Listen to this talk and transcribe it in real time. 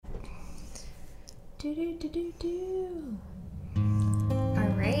Do, do, do, do, do.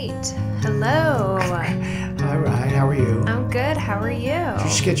 All right. Hello. All right. How are you? I'm good. How are you? Did you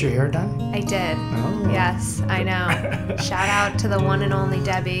just get your hair done? I did. Oh. Yes, I know. Shout out to the one and only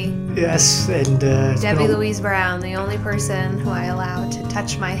Debbie. Yes, and Debbie Louise Brown, the only person who I allowed to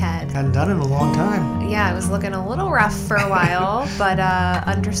touch my head. Hadn't done it in a long time. Yeah, it was looking a little rough for a while, but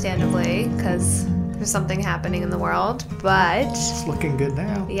understandably, because there's something happening in the world, but It's looking good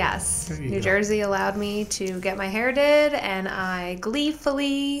now. yes, There you New go. Jersey allowed me to get my hair did, and I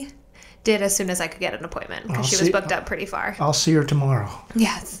gleefully did as soon as I could get an appointment because she was booked up pretty far. I'll see her tomorrow.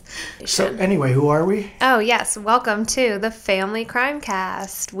 Yes. So anyway, who are we? Oh, yes. Welcome to the Family Crime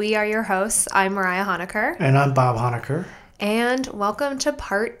Cast. We are your hosts. I'm Mariah Honecker. And I'm Bob Honecker. And welcome to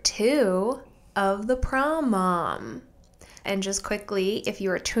part 2 of the Prom Mom. And just quickly, if you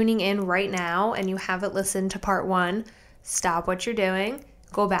are tuning in right now and you haven't listened to part 1, stop what you're doing.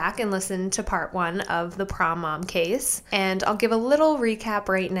 Go back and listen to part 1 of the Prom Mom Case. And I'll give a little recap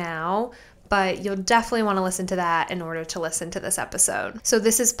right now, but you'll definitely want to listen to that in order to listen to this episode. So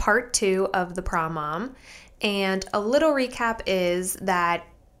this is part 2 of the Prom Mom. And a little recap is that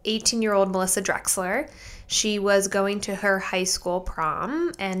 18-year-old Melissa Drexler, she was going to her high school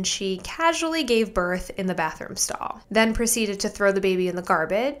prom and she casually gave birth in the bathroom stall, then proceeded to throw the baby in the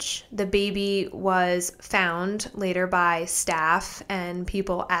garbage. The baby was found later by staff and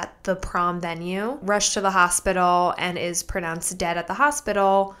people at the prom venue, rushed to the hospital, and is pronounced dead at the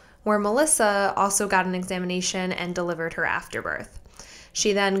hospital, where Melissa also got an examination and delivered her afterbirth.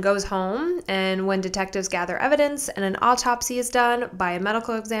 She then goes home, and when detectives gather evidence and an autopsy is done by a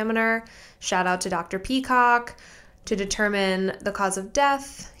medical examiner, shout out to Dr. Peacock, to determine the cause of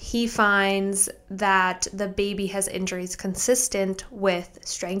death, he finds that the baby has injuries consistent with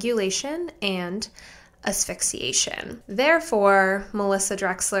strangulation and asphyxiation. Therefore, Melissa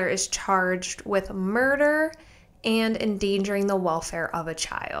Drexler is charged with murder and endangering the welfare of a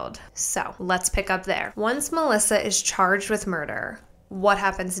child. So let's pick up there. Once Melissa is charged with murder, what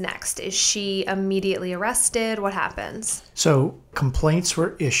happens next? Is she immediately arrested? What happens? So complaints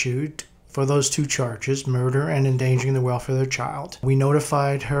were issued for those two charges, murder and endangering the welfare of their child. We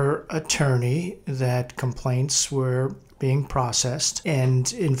notified her attorney that complaints were being processed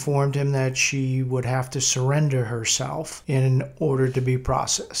and informed him that she would have to surrender herself in order to be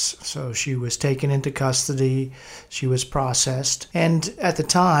processed. So she was taken into custody, she was processed, and at the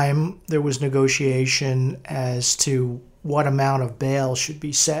time there was negotiation as to what amount of bail should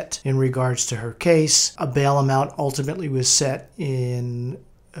be set in regards to her case. A bail amount ultimately was set in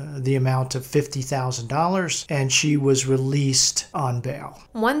the amount of $50,000, and she was released on bail.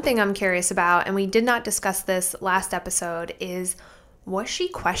 One thing I'm curious about, and we did not discuss this last episode, is was she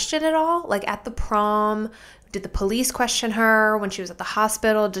questioned at all? Like at the prom? Did the police question her when she was at the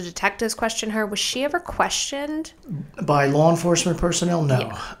hospital? Did detectives question her? Was she ever questioned? By law enforcement personnel, no.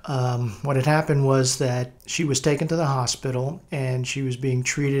 Yeah. What had happened was that she was taken to the hospital and she was being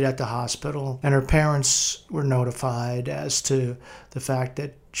treated at the hospital, and her parents were notified as to the fact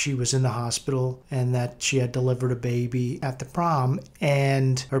that she was in the hospital and that she had delivered a baby at the prom.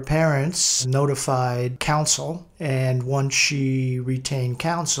 And her parents notified counsel, and once she retained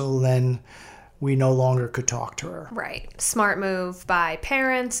counsel, then we no longer could talk to her. Right. Smart move by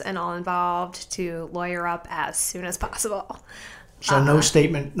parents and all involved to lawyer up as soon as possible. So no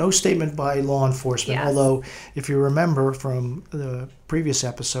statement by law enforcement. Yes. Although, if you remember from the previous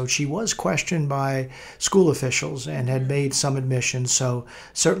episode, she was questioned by school officials and had made some admissions. So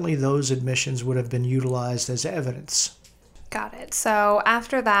certainly those admissions would have been utilized as evidence. Got it. So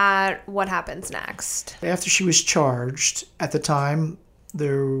after that, what happens next? After she was charged, at the time,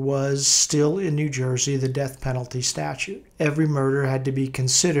 there was still in New Jersey the death penalty statute. Every murder had to be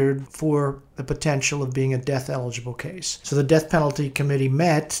considered for the potential of being a death-eligible case. So the death penalty committee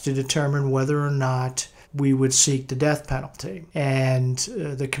met to determine whether or not we would seek the death penalty. And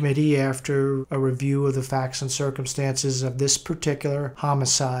the committee, after a review of the facts and circumstances of this particular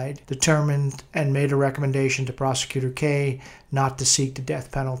homicide, determined and made a recommendation to Prosecutor K not to seek the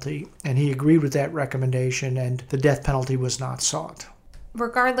death penalty. And he agreed with that recommendation, and the death penalty was not sought.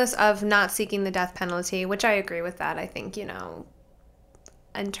 Regardless of not seeking the death penalty, which I agree with that, I think, in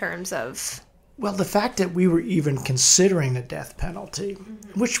terms of... Well, the fact that we were even considering the death penalty,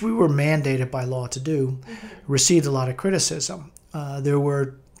 which we were mandated by law to do, received a lot of criticism. There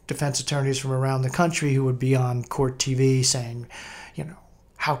were defense attorneys from around the country who would be on court TV saying,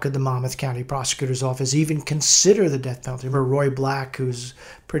 how could the Monmouth County Prosecutor's Office even consider the death penalty? Remember Roy Black, who's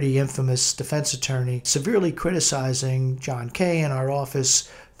a pretty infamous defense attorney, severely criticizing John Kay and our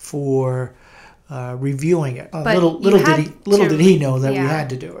office for reviewing it. But Little did he know that we had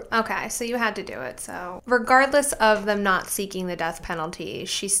to do it. Okay, so you had to do it. So regardless of them not seeking the death penalty,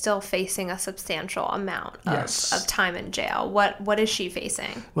 she's still facing a substantial amount of time in jail. What is she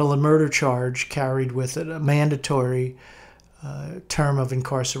facing? Well, a murder charge carried with it a mandatory term of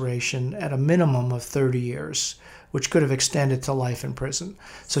incarceration at a minimum of 30 years, which could have extended to life in prison.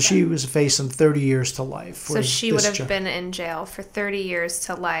 So she was facing 30 years to life. So she would have been in jail for 30 years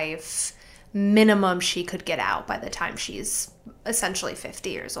to life. Minimum she could get out by the time she's essentially 50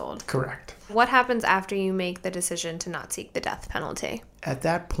 years old. Correct. What happens after you make the decision to not seek the death penalty? At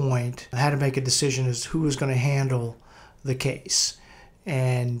that point, I had to make a decision as who was going to handle the case.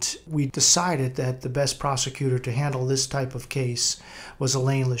 And we decided that the best prosecutor to handle this type of case was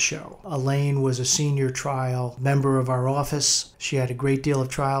Elaine Lachaud. Elaine was a senior trial member of our office. She had a great deal of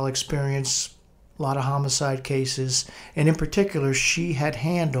trial experience, a lot of homicide cases, and in particular, she had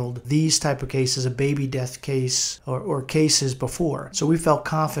handled these type of cases, a baby death case or cases before. So we felt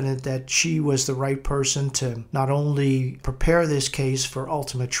confident that she was the right person to not only prepare this case for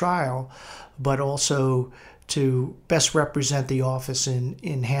ultimate trial, but also to best represent the office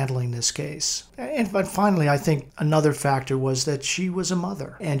in handling this case. But finally, I think another factor was that she was a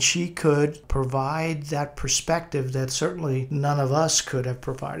mother, and she could provide that perspective that certainly none of us could have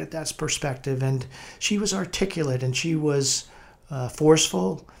provided that perspective. And she was articulate, and she was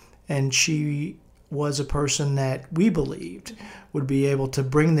forceful, and she was a person that we believed would be able to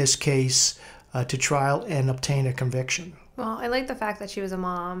bring this case to trial and obtain a conviction. Well, I like the fact that she was a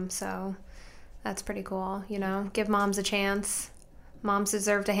mom, so that's pretty cool, give moms a chance. Moms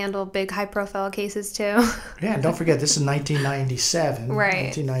deserve to handle big, high-profile cases, too. Yeah, and don't forget, this is 1997, right.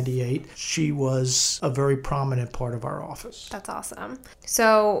 1998. She was a very prominent part of our office. That's awesome.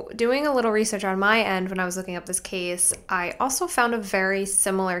 So doing a little research on my end when I was looking up this case, I also found a very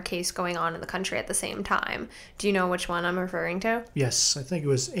similar case going on in the country at the same time. Do you know which one I'm referring to? Yes, I think it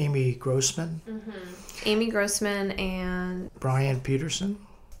was Amy Grossman. Mm-hmm. Amy Grossman and Brian Peterson.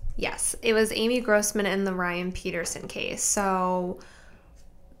 Yes, it was Amy Grossman and the Ryan Peterson case. So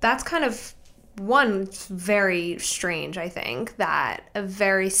that's kind of one very strange, I think, that a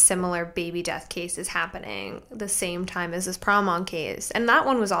very similar baby death case is happening the same time as this Prom Mom case. And that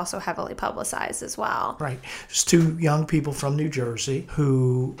one was also heavily publicized as well. Right. There's two young people from New Jersey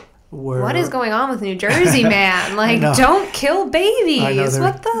who were... What is going on with New Jersey, man? Don't kill babies.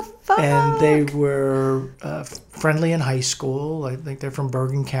 What the fuck? And they were friendly in high school. I think they're from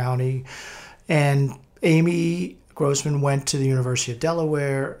Bergen County. And Amy Grossman went to the University of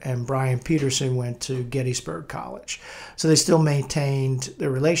Delaware, and Brian Peterson went to Gettysburg College. So they still maintained their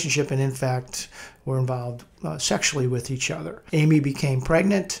relationship and, in fact, were involved sexually with each other. Amy became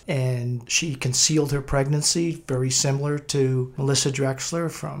pregnant, and she concealed her pregnancy, very similar to Melissa Drexler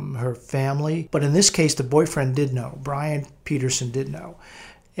from her family. But in this case, the boyfriend did know. Brian Peterson did know.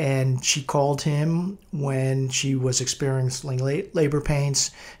 And she called him when she was experiencing labor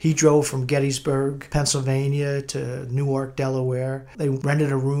pains. He drove from Gettysburg, Pennsylvania to Newark, Delaware. They rented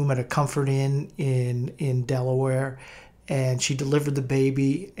a room at a Comfort Inn in Delaware, and she delivered the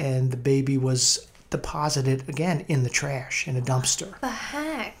baby, and the baby was deposited again in the trash in a dumpster. What the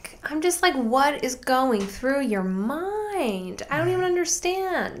heck? I'm just like, what is going through your mind? I don't even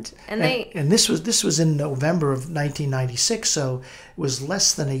understand. And this was in November of 1996, so it was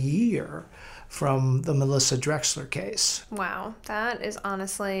less than a year from the Melissa Drexler case. Wow, that is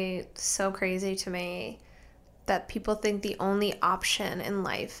honestly so crazy to me that people think the only option in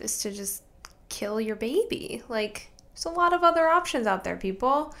life is to just kill your baby. There's a lot of other options out there,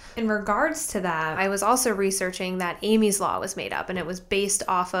 people. In regards to that, I was also researching that Amy's Law was made up, and it was based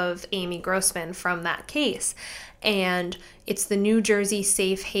off of Amy Grossman from that case. And it's the New Jersey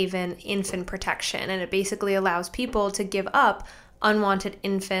Safe Haven Infant Protection, and it basically allows people to give up unwanted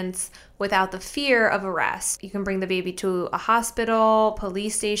infants without the fear of arrest. You can bring the baby to a hospital,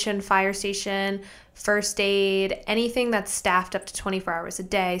 police station, fire station, first aid, anything that's staffed up to 24 hours a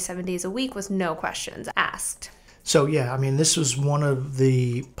day, 7 days a week with no questions asked. So, yeah, this was one of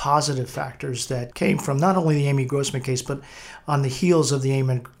the positive factors that came from not only the Amy Grossman case, but on the heels of the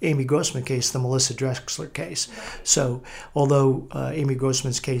Amy Grossman case, the Melissa Drexler case. So, although Amy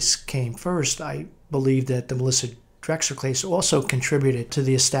Grossman's case came first, I believe that the Melissa Drexler case also contributed to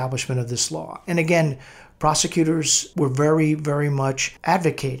the establishment of this law. And again, prosecutors were very, very much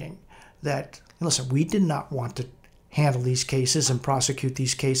advocating that, listen, we did not want to handle these cases and prosecute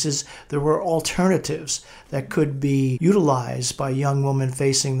these cases. There were alternatives that could be utilized by young women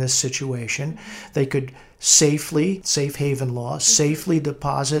facing this situation. They could safe haven law, safely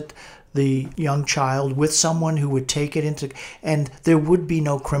deposit the young child with someone who would take it into, and there would be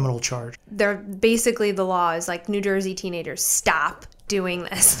no criminal charge. Basically the law is like, New Jersey teenagers, stop doing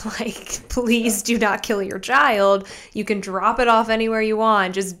this. Like, please do not kill your child. You can drop it off anywhere you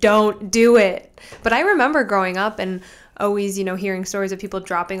want. Just don't do it. But I remember growing up and always, hearing stories of people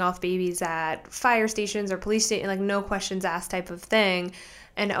dropping off babies at fire stations or police stations, like no questions asked type of thing,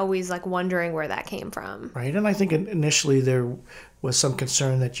 and always like wondering where that came from. Right. And I think initially there was some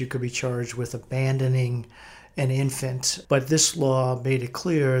concern that you could be charged with abandoning an infant. But this law made it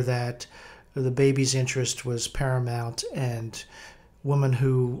clear that the baby's interest was paramount, and women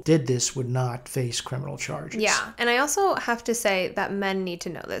who did this would not face criminal charges. Yeah. And I also have to say that men need to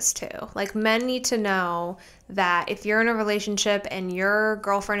know this too. Like, men need to know that if you're in a relationship and your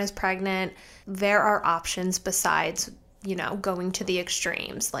girlfriend is pregnant, there are options besides, going to the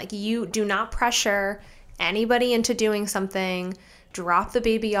extremes. Like, you do not pressure anybody into doing something. Drop the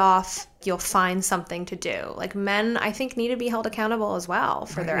baby off. You'll find something to do. Like, men, I think, need to be held accountable as well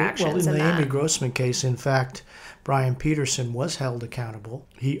for their actions. Well, in the Amy Grossman case, in fact, Brian Peterson was held accountable.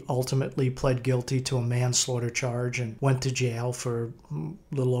 He ultimately pled guilty to a manslaughter charge and went to jail for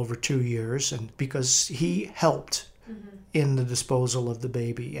a little over 2 years, and because he helped in the disposal of the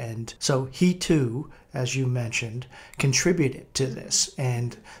baby. And so he too, as you mentioned, contributed to this.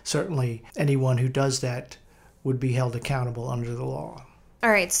 And certainly anyone who does that would be held accountable under the law. All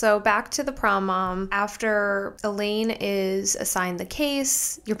right, so back to the prom mom. After Elaine is assigned the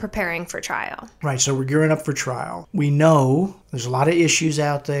case, you're preparing for trial. Right, so we're gearing up for trial. We know there's a lot of issues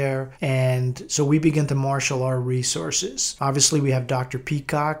out there, and so we begin to marshal our resources. Obviously, we have Dr.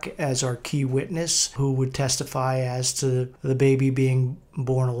 Peacock as our key witness, who would testify as to the baby being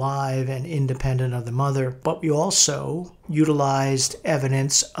born alive and independent of the mother. But we also utilized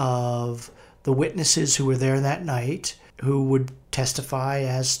evidence of the witnesses who were there that night, who would testify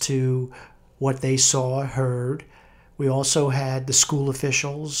as to what they saw, heard. We also had the school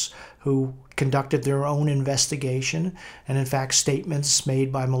officials who conducted their own investigation, and in fact statements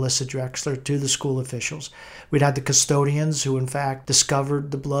made by Melissa Drexler to the school officials. We'd had the custodians who in fact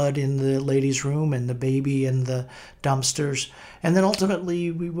discovered the blood in the ladies' room and the baby in the dumpsters. And then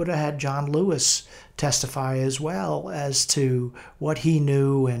ultimately we would have had John Lewis testify as well as to what he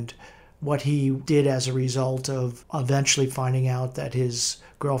knew and what he did as a result of eventually finding out that his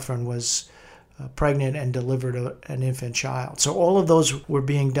girlfriend was pregnant and delivered an infant child. So all of those were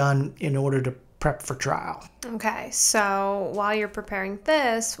being done in order to prep for trial. Okay, so while you're preparing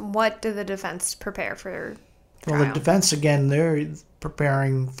this, what do the defense prepare for trial? Well, the defense, again, they're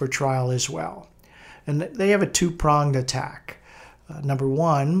preparing for trial as well. And they have a two-pronged attack. Number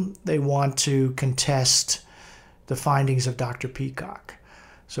one, they want to contest the findings of Dr. Peacock.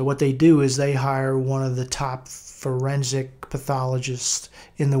 So what they do is they hire one of the top forensic pathologists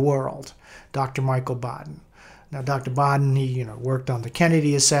in the world, Dr. Michael Baden. Now, Dr. Baden, he worked on the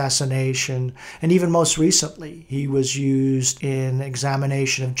Kennedy assassination, and even most recently, he was used in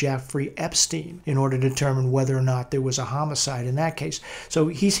examination of Jeffrey Epstein in order to determine whether or not there was a homicide in that case. So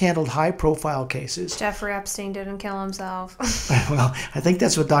he's handled high-profile cases. Jeffrey Epstein didn't kill himself. Well, I think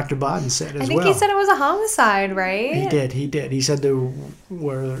that's what Dr. Baden said as well. I think he said it was a homicide, right? He did. He said there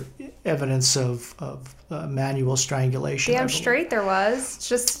were evidence of manual strangulation. Damn straight there was. It's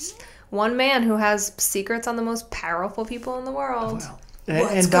just one man who has secrets on the most powerful people in the world. Well,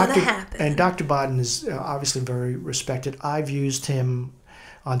 What's going to happen? And Dr. Baden is obviously very respected. I've used him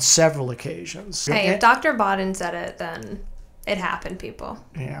on several occasions. Hey, if Dr. Baden said it, then it happened, people.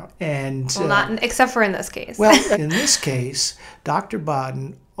 Yeah, and well, not except for in this case. Well, in this case, Dr.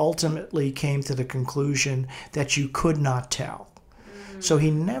 Baden ultimately came to the conclusion that you could not tell. So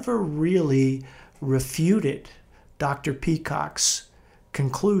he never really refuted Dr. Peacock's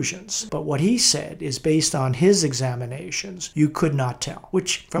conclusions. But what he said is based on his examinations, you could not tell,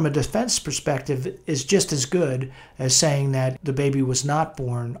 which from a defense perspective is just as good as saying that the baby was not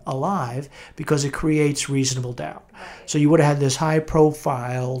born alive, because it creates reasonable doubt. So you would have had this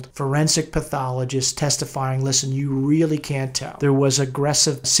high-profiled forensic pathologist testifying, listen, you really can't tell. There was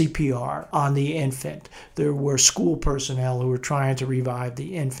aggressive CPR on the infant. There were school personnel who were trying to revive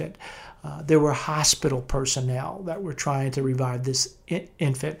the infant. There were hospital personnel that were trying to revive this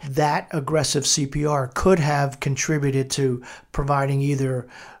infant. That aggressive CPR could have contributed to providing either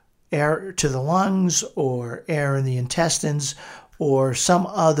air to the lungs or air in the intestines or some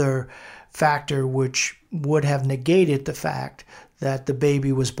other factor which would have negated the fact that the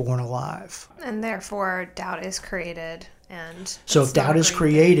baby was born alive. And therefore, doubt is created and So it's if not doubt a is great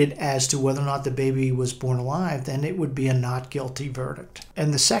created as to whether or not the baby was born alive, then it would be a not guilty verdict.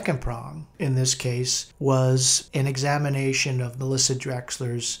 And the second prong in this case was an examination of Melissa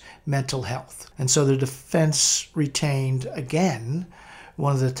Drexler's mental health. And so the defense retained, again,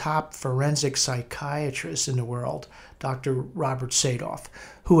 one of the top forensic psychiatrists in the world, Dr. Robert Sadoff,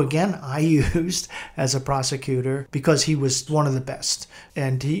 who again I used as a prosecutor because he was one of the best.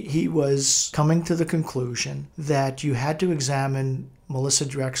 And he was coming to the conclusion that you had to examine Melissa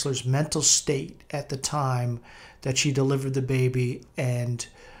Drexler's mental state at the time that she delivered the baby and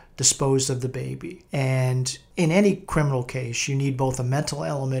disposed of the baby. And in any criminal case, you need both a mental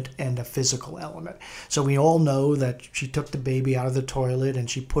element and a physical element. So we all know that she took the baby out of the toilet and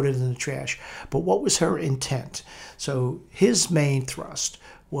she put it in the trash. But what was her intent? So his main thrust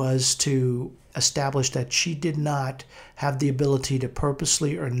was to establish that she did not have the ability to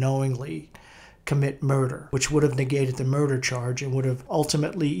purposely or knowingly commit murder, which would have negated the murder charge and would have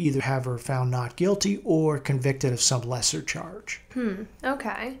ultimately either have her found not guilty or convicted of some lesser charge.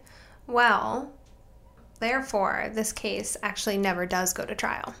 Okay. Well, therefore, this case actually never does go to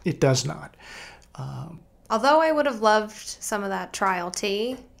trial. It does not. Although I would have loved some of that trial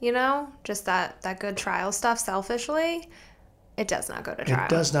tea, just that good trial stuff selfishly, it does not go to trial. It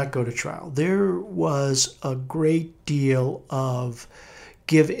does not go to trial. There was a great deal of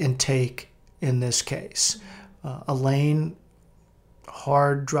give and take in this case. Elaine,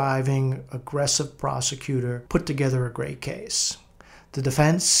 hard-driving, aggressive prosecutor, put together a great case. The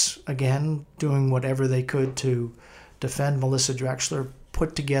defense, again, doing whatever they could to defend Melissa Drexler,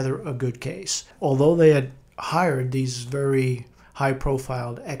 put together a good case. Although they had hired these very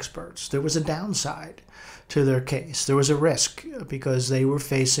high-profile experts, there was a downside to their case. There was a risk because they were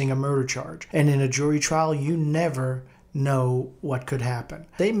facing a murder charge. And in a jury trial, you never know what could happen.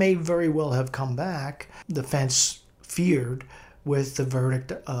 They may very well have come back, the defense feared, with the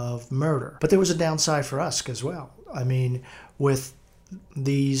verdict of murder. But there was a downside for us as well. I mean, with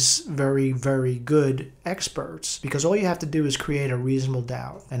these very, very good experts, because all you have to do is create a reasonable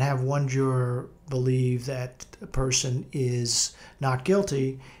doubt and have one juror believe that a person is not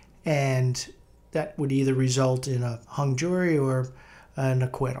guilty, and that would either result in a hung jury or an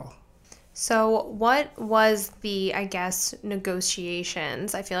acquittal. So what was the,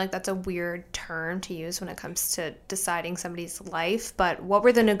 negotiations? I feel like that's a weird term to use when it comes to deciding somebody's life, but what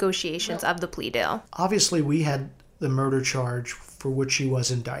were the negotiations of the plea deal? Obviously, we had the murder charge for which she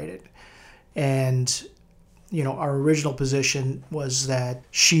was indicted. And, our original position was that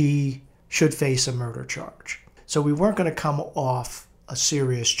she should face a murder charge. So we weren't going to come off a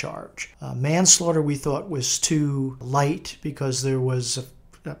serious charge. Manslaughter we thought was too light because there was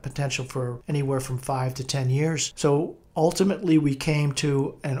a potential for anywhere from 5 to 10 years. So ultimately we came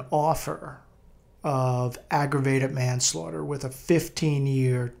to an offer of aggravated manslaughter with a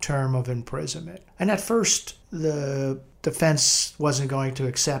 15-year term of imprisonment. And at first the defense wasn't going to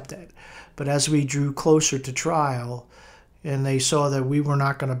accept it. But as we drew closer to trial and they saw that we were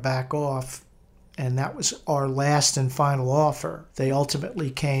not going to back off, and that was our last and final offer, they ultimately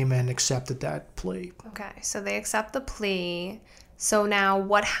came and accepted that plea. Okay, so they accept the plea. So now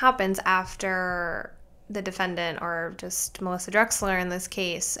what happens after the defendant, or just Melissa Drexler in this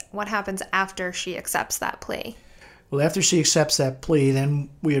case, what happens after she accepts that plea? Well, after she accepts that plea, then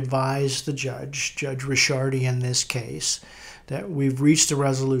we advise the judge, Judge Ricciardi in this case, that we've reached a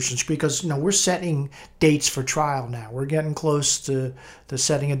resolution, because we're setting dates for trial now. We're getting close to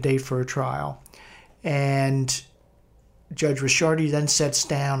setting a date for a trial. And Judge Ricciardi then sets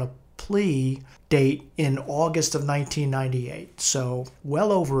down a plea date in August of 1998. So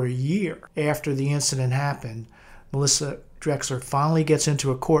well over a year after the incident happened, Melissa Drexler finally gets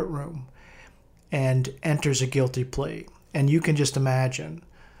into a courtroom and enters a guilty plea. And you can just imagine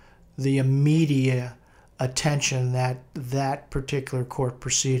the immediate attention that particular court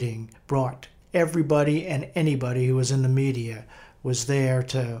proceeding brought. Everybody and anybody who was in the media was there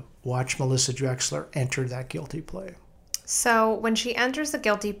to watch Melissa Drexler enter that guilty plea. So when she enters the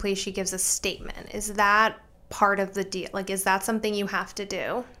guilty plea, she gives a statement. Is that part of the deal? Is that something you have to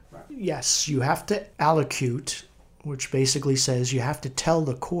do? Yes, you have to allocute, which basically says you have to tell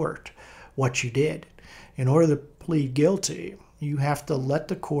the court what you did. In order to plead guilty, you have to let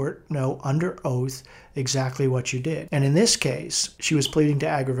the court know under oath exactly what you did. And in this case, she was pleading to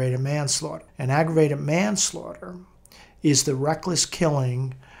aggravated manslaughter. And aggravated manslaughter is the reckless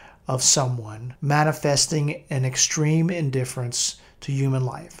killing of someone manifesting an extreme indifference to human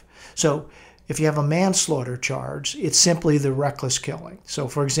life. So if you have a manslaughter charge, it's simply the reckless killing. So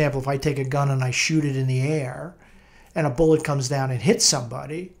for example, if I take a gun and I shoot it in the air and a bullet comes down and hits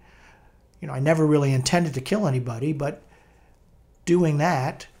somebody, I never really intended to kill anybody, but doing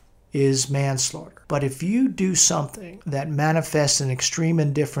that is manslaughter. But if you do something that manifests an extreme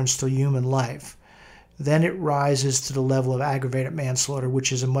indifference to human life, then it rises to the level of aggravated manslaughter,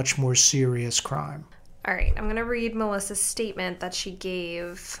 which is a much more serious crime. All right, I'm going to read Melissa's statement that she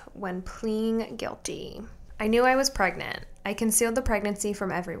gave when pleading guilty. I knew I was pregnant. I concealed the pregnancy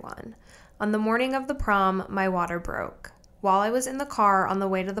from everyone. On the morning of the prom, my water broke. While I was in the car on the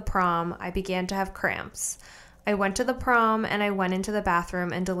way to the prom, I began to have cramps. I went to the prom and I went into the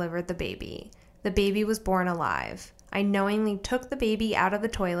bathroom and delivered the baby. The baby was born alive. I knowingly took the baby out of the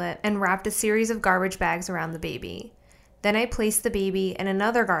toilet and wrapped a series of garbage bags around the baby. Then I placed the baby in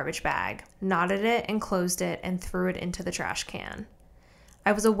another garbage bag, knotted it and closed it, and threw it into the trash can.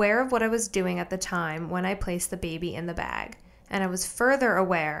 I was aware of what I was doing at the time when I placed the baby in the bag, and I was further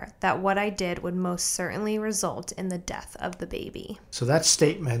aware that what I did would most certainly result in the death of the baby. So that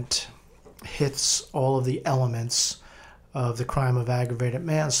statement hits all of the elements of the crime of aggravated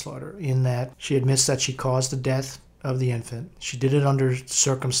manslaughter, in that she admits that she caused the death of the infant. She did it under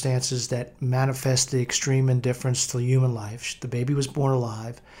circumstances that manifest the extreme indifference to human life. The baby was born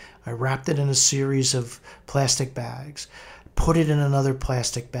alive. I wrapped it in a series of plastic bags, put it in another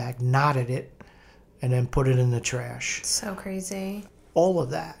plastic bag, knotted it, and then put it in the trash. So crazy. All of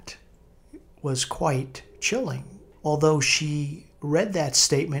that was quite chilling, although she read that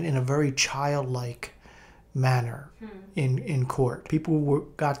statement in a very childlike manner in court. People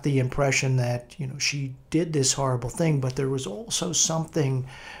got the impression that, she did this horrible thing, but there was also something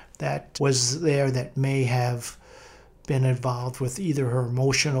that was there that may have been involved with either her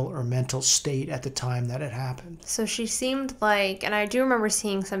emotional or mental state at the time that it happened. So she seemed like, and I do remember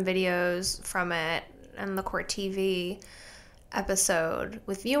seeing some videos from it and the Court TV episode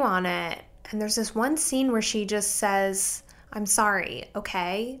with you on it, and there's this one scene where she just says, "I'm sorry,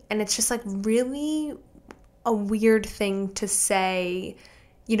 okay?" And it's just like really a weird thing to say.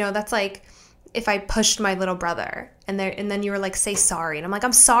 That's like if I pushed my little brother and then you were like, "Say sorry," and I'm like,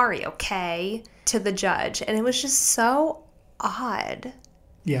 "I'm sorry, okay?" to the judge, and it was just so odd.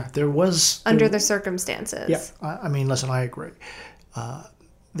 Yeah, there was under the circumstances. Yeah, I mean, listen, I agree.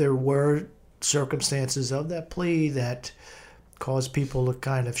 There were circumstances of that plea that caused people to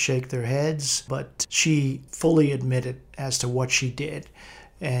kind of shake their heads, but she fully admitted as to what she did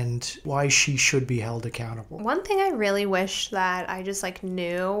and why she should be held accountable. One thing I really wish that I just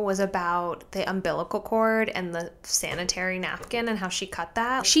knew was about the umbilical cord and the sanitary napkin and how she cut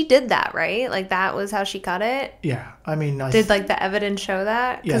that. She did that, right? That was how she cut it? Yeah. I mean, did the evidence show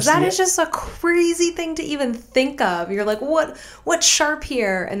that? Because yes, that is just a crazy thing to even think of. You're like, what's sharp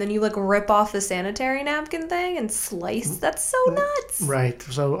here? And then you rip off the sanitary napkin thing and slice. That's so nuts. Right.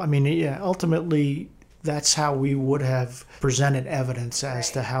 So, I mean, yeah, ultimately, that's how we would have presented evidence as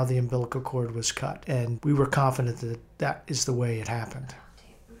to how the umbilical cord was cut. And we were confident that that is the way it happened.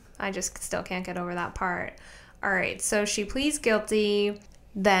 I just still can't get over that part. All right, so she pleads guilty.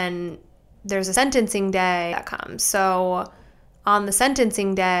 Then there's a sentencing day that comes. So on the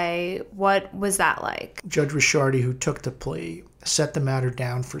sentencing day, what was that like? Judge Ricciardi, who took the plea, set the matter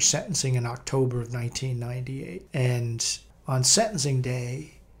down for sentencing in October of 1998. And on sentencing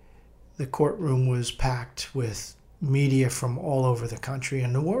day, the courtroom was packed with media from all over the country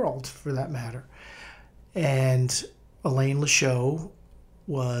and the world, for that matter. And Elaine Lachaud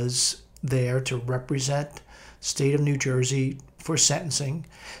was there to represent state of New Jersey for sentencing.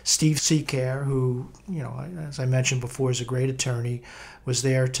 Steve Seacare, who, as I mentioned before, is a great attorney, was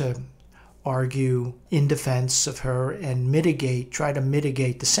there to argue in defense of her and try to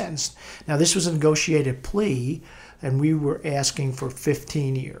mitigate the sentence. Now, this was a negotiated plea, and we were asking for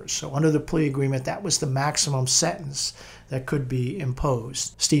 15 years. So under the plea agreement, that was the maximum sentence that could be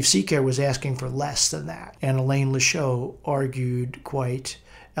imposed. Steve Seacare was asking for less than that. And Elaine Lachaud argued quite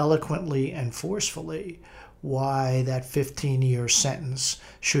eloquently and forcefully why that 15-year sentence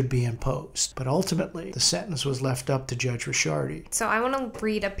should be imposed. But ultimately, the sentence was left up to Judge Ricciardi. So I want to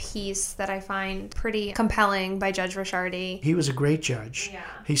read a piece that I find pretty compelling by Judge Ricciardi. He was a great judge. Yeah.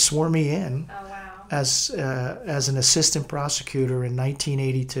 He swore me in. Oh, wow. As an assistant prosecutor in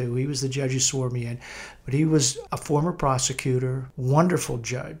 1982. He was the judge who swore me in. But he was a former prosecutor, wonderful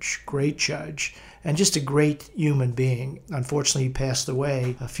judge, great judge, and just a great human being. Unfortunately, he passed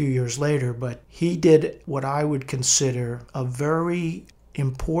away a few years later, but he did what I would consider a very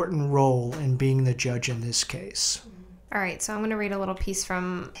important role in being the judge in this case. All right, so I'm going to read a little piece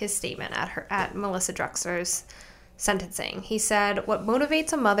from his statement at Melissa Drexler's sentencing. He said, "What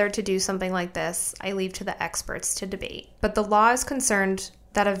motivates a mother to do something like this, I leave to the experts to debate. But the law is concerned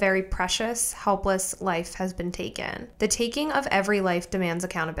that a very precious, helpless life has been taken. The taking of every life demands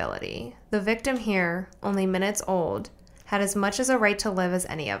accountability. The victim here, only minutes old, had as much as a right to live as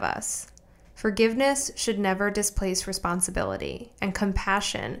any of us. Forgiveness should never displace responsibility, and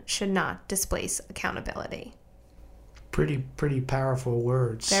compassion should not displace accountability. Pretty powerful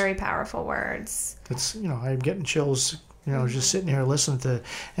words. Very powerful words. It's, I'm getting chills, just sitting here listening to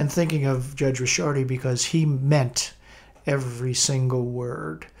and thinking of Judge Ricciardi, because he meant every single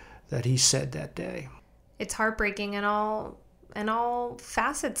word that he said that day. It's heartbreaking in all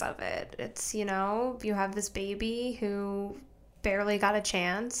facets of it. It's, you have this baby who barely got a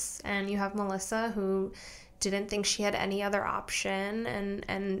chance, and you have Melissa who didn't think she had any other option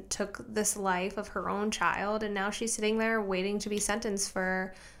and took this life of her own child, and now she's sitting there waiting to be sentenced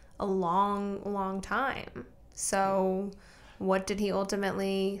for a long time. So what did he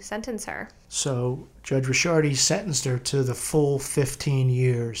ultimately sentence her? So Judge Ricciardi sentenced her to the full 15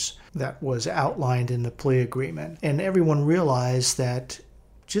 years that was outlined in the plea agreement. And everyone realized that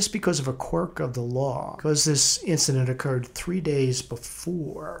just because of a quirk of the law, because this incident occurred 3 days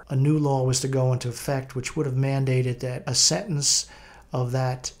before, a new law was to go into effect, which would have mandated that a sentence of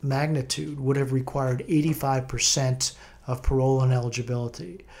that magnitude would have required 85% of parole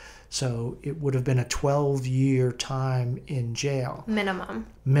ineligibility. So it would have been a 12-year time in jail.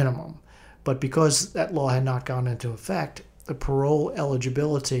 Minimum. But because that law had not gone into effect, the parole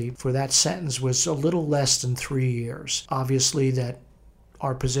eligibility for that sentence was a little less than 3 years. Obviously, that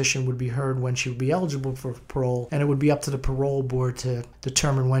our position would be heard when she would be eligible for parole, and it would be up to the parole board to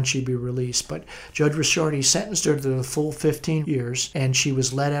determine when she'd be released. But Judge Ricciardi sentenced her to the full 15 years, and she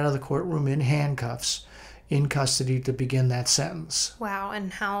was led out of the courtroom in handcuffs, in custody, to begin that sentence. Wow,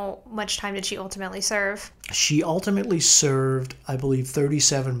 and how much time did she ultimately serve? She ultimately served, I believe,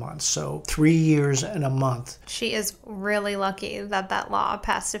 37 months, so 3 years and a month. She is really lucky that law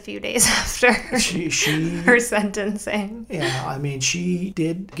passed a few days after she her sentencing. Yeah, she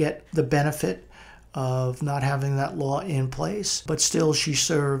did get the benefit of not having that law in place, but still she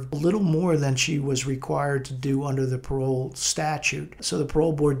served a little more than she was required to do under the parole statute. So the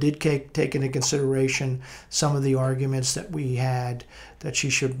parole board did take into consideration some of the arguments that we had, that she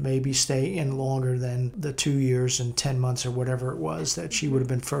should maybe stay in longer than the 2 years and 10 months or whatever it was that she would have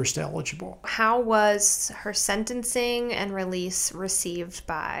been first eligible. How was her sentencing and release received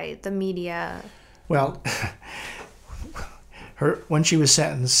by the media? Well, when she was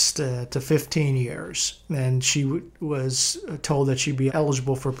sentenced to 15 years, and she was told that she'd be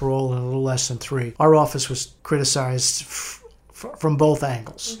eligible for parole in a little less than 3, our office was criticized from both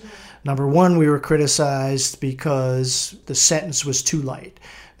angles. Mm-hmm. Number one, we were criticized because the sentence was too light,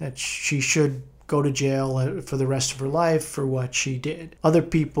 that she should go to jail for the rest of her life for what she did. Other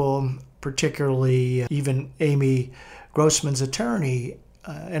people, particularly even Amy Grossman's attorney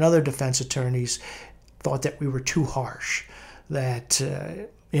and other defense attorneys, thought that we were too harsh, that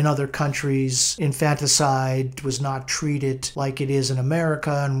in other countries, infanticide was not treated like it is in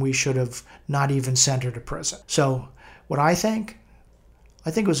America, and we should have not even sent her to prison. So what I think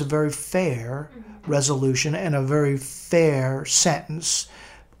it was a very fair resolution and a very fair sentence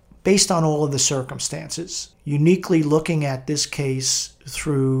based on all of the circumstances. Uniquely looking at this case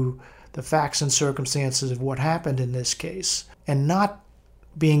through the facts and circumstances of what happened in this case, and not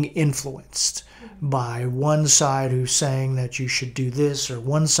being influenced by one side who's saying that you should do this, or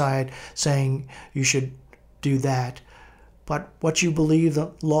one side saying you should do that, but what you believe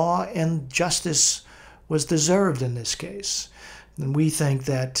the law and justice was deserved in this case. And we think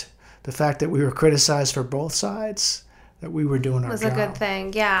that the fact that we were criticized for both sides, that we were doing our job. Was a good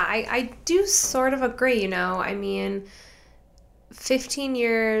thing. Yeah, I do sort of agree, 15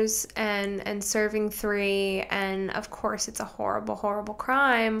 years and serving 3, and of course it's a horrible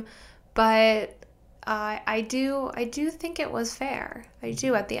crime, but I do think it was fair. I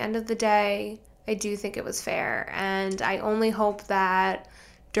do. At the end of the day, I do think it was fair, and I only hope that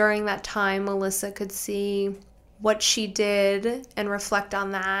during that time Melissa could see what she did and reflect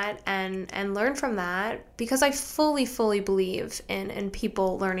on that and learn from that, because I fully believe in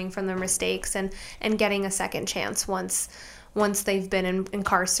people learning from their mistakes and getting a second chance once they've been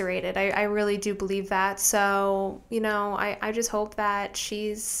incarcerated. I really do believe that. So, I just hope that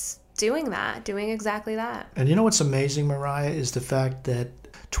she's doing exactly that. And you know what's amazing, Mariah, is the fact that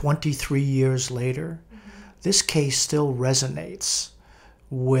 23 years later, this case still resonates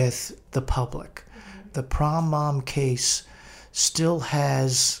with the public. The Prom Mom case still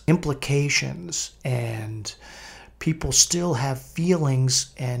has implications, and people still have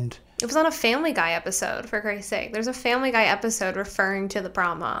feelings. And it was on a Family Guy episode, for Christ's sake. There's a Family Guy episode referring to the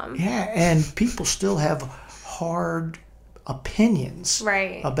prom mom. Yeah, and people still have hard opinions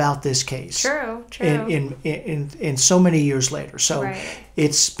Right. about this case. True. In so many years later. So Right.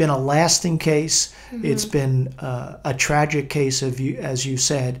 it's been a lasting case. It's been a tragic case, as you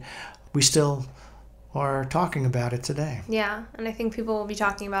said. We still are talking about it today. Yeah, and I think people will be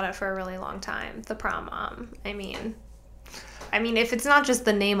talking about it for a really long time. The Prom Mom. I mean, if it's not just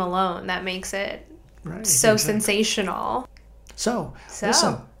the name alone that makes it so sensational. So,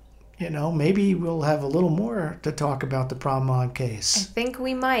 listen, maybe we'll have a little more to talk about the Prom Mom I case. think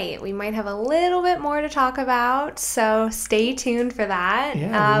we might. We might have a little bit more to talk about, so stay tuned for that.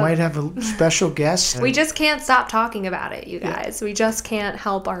 Yeah, we might have a special guest. We just can't stop talking about it, you guys. We just can't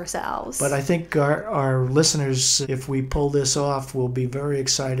help ourselves. But I think our listeners, if we pull this off, will be very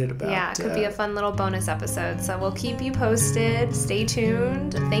excited about it. Yeah, it could be a fun little bonus episode. So we'll keep you posted. Stay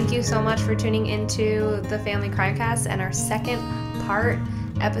tuned. Thank you so much for tuning into the Family Crimecast and our second part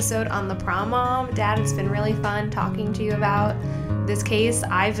episode on the Prom Mom. Dad, it's been really fun talking to you about this case.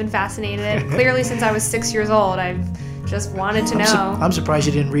 I've been fascinated. Clearly, since I was 6 years old, I've just wanted to know. I'm surprised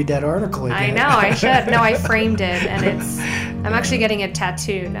you didn't read that article again. I know, I should. No, I framed it, and I'm actually getting it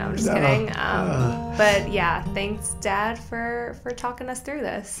tattooed. No, I'm just kidding. But yeah, thanks, Dad, for talking us through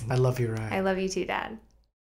this. I love you, Ryan. I love you too, Dad.